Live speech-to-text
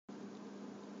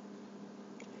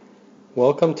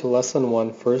Welcome to Lesson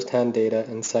 1, First-Hand Data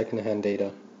and Second-Hand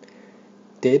Data.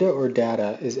 Data or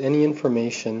data is any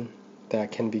information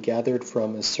that can be gathered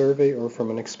from a survey or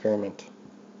from an experiment.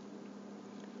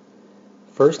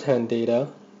 First-hand data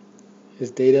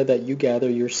is data that you gather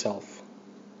yourself.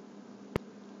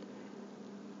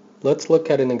 Let's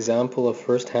look at an example of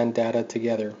first-hand data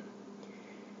together.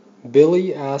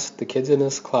 Billy asked the kids in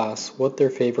his class what their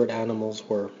favorite animals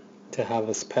were to have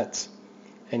as pets,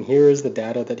 and here is the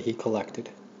data that he collected.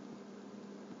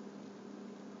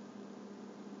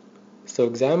 So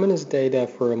examine his data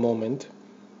for a moment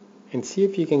and see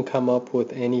if you can come up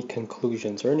with any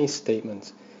conclusions or any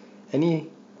statements,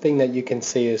 anything that you can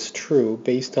say is true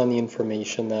based on the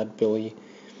information that Billy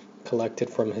collected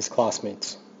from his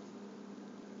classmates.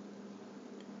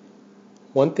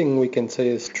 One thing we can say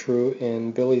is true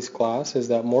in Billy's class is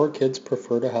that more kids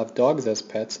prefer to have dogs as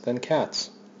pets than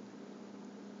cats.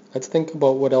 Let's think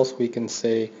about what else we can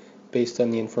say based on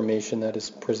the information that is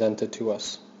presented to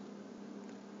us.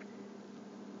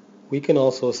 We can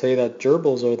also say that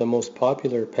gerbils are the most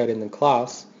popular pet in the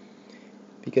class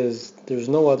because there's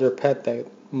no other pet that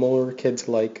more kids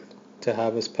like to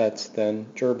have as pets than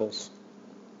gerbils.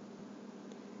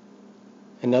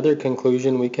 Another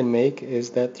conclusion we can make is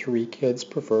that 3 kids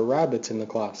prefer rabbits in the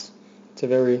class. It's a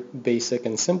very basic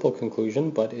and simple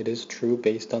conclusion, but it is true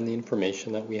based on the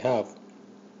information that we have.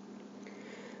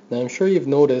 Now I'm sure you've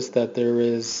noticed that there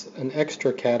is an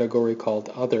extra category called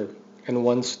Other, and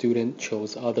one student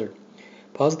chose Other.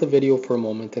 Pause the video for a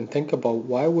moment and think about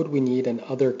why would we need an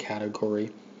Other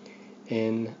category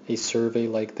in a survey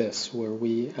like this, where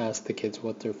we ask the kids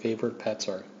what their favorite pets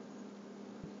are.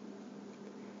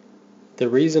 The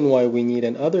reason why we need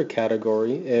an Other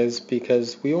category is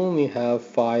because we only have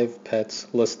 5 pets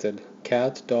listed: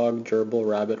 cat, dog, gerbil,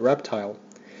 rabbit, reptile.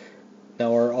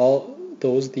 Now are all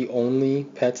those the only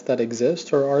pets that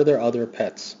exist, or are there other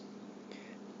pets?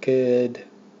 Could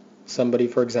somebody,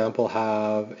 for example,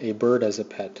 have a bird as a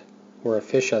pet or a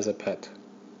fish as a pet?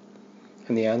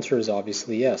 And the answer is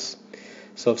obviously yes.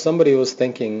 So if somebody was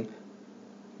thinking,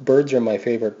 birds are my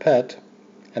favorite pet,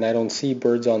 and I don't see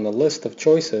birds on the list of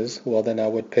choices, well then I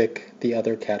would pick the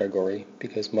Other category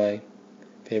because my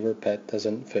favorite pet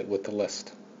doesn't fit with the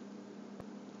list.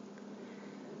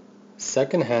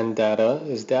 Second-hand data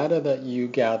is data that you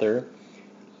gather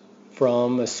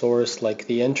from a source like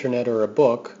the internet or a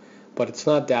book, but it's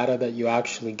not data that you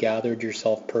actually gathered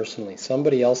yourself personally.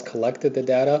 Somebody else collected the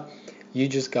data, you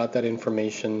just got that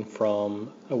information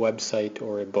from a website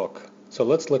or a book. So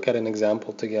let's look at an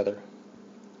example together.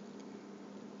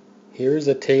 Here's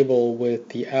a table with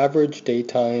the average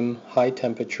daytime high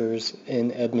temperatures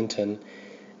in Edmonton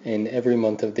in every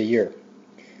month of the year.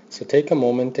 So take a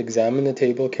moment, examine the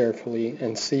table carefully,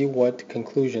 and see what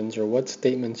conclusions or what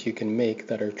statements you can make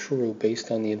that are true based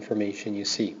on the information you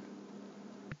see.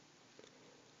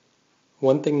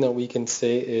 One thing that we can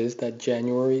say is that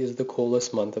January is the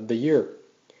coldest month of the year.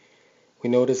 We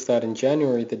notice that in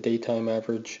January the daytime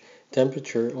average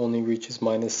temperature only reaches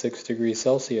 -6 degrees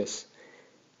Celsius.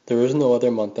 There is no other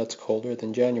month that's colder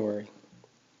than January.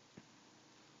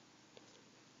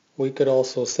 We could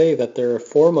also say that there are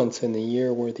 4 months in the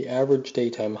year where the average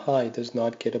daytime high does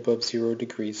not get above 0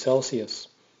 degrees Celsius.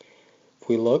 If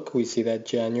we look, we see that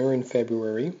January and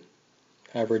February,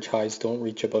 average highs don't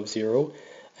reach above 0,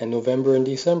 and November and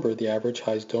December, the average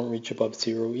highs don't reach above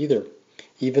 0 either.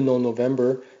 Even though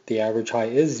November, the average high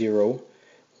is 0,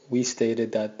 we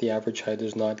stated that the average high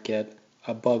does not get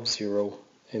above 0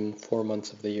 in 4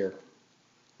 months of the year.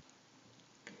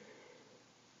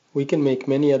 We can make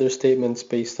many other statements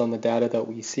based on the data that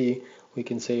we see. We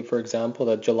can say, for example,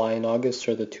 that July and August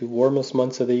are the 2 warmest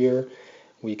months of the year.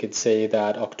 We could say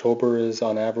that October is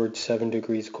on average 7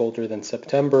 degrees colder than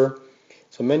September.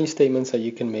 So many statements that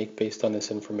you can make based on this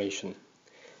information.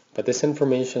 But this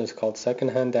information is called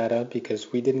second-hand data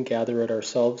because we didn't gather it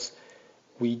ourselves.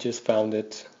 We just found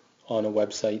it on a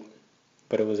website,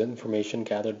 but it was information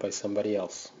gathered by somebody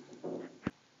else.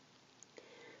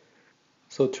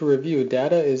 So to review,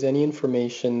 data is any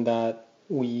information that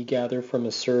we gather from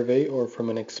a survey or from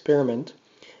an experiment,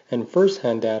 and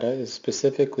first-hand data is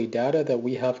specifically data that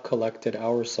we have collected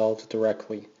ourselves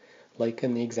directly, like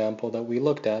in the example that we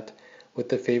looked at with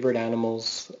the favorite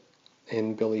animals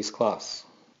in Billy's class.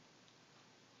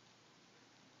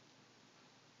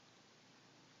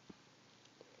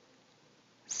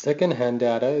 Second-hand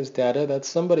data is data that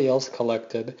somebody else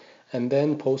collected and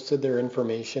then posted their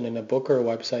information in a book or a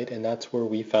website, and that's where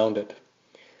we found it.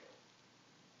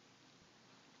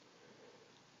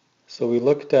 So we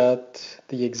looked at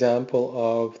the example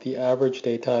of the average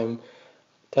daytime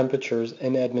temperatures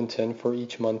in Edmonton for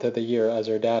each month of the year as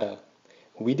our data.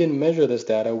 We didn't measure this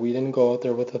data. We didn't go out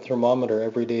there with a thermometer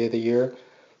every day of the year,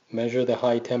 measure the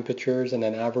high temperatures and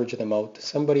then average them out.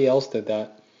 Somebody else did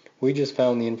that. We just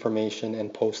found the information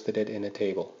and posted it in a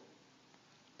table.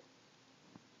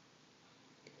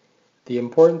 The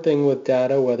important thing with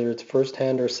data, whether it's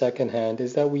first-hand or second-hand,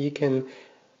 is that we can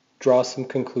draw some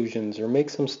conclusions or make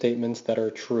some statements that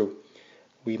are true.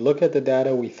 We look at the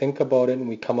data, we think about it, and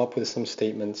we come up with some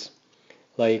statements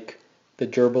like the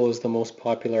gerbil is the most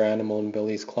popular animal in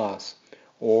Billy's class,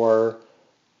 or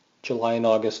July and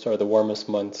August are the warmest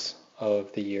months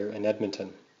of the year in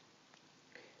Edmonton.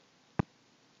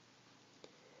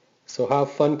 So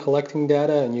have fun collecting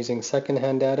data and using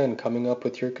second-hand data and coming up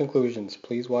with your conclusions.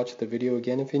 Please watch the video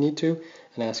again if you need to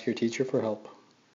and ask your teacher for help.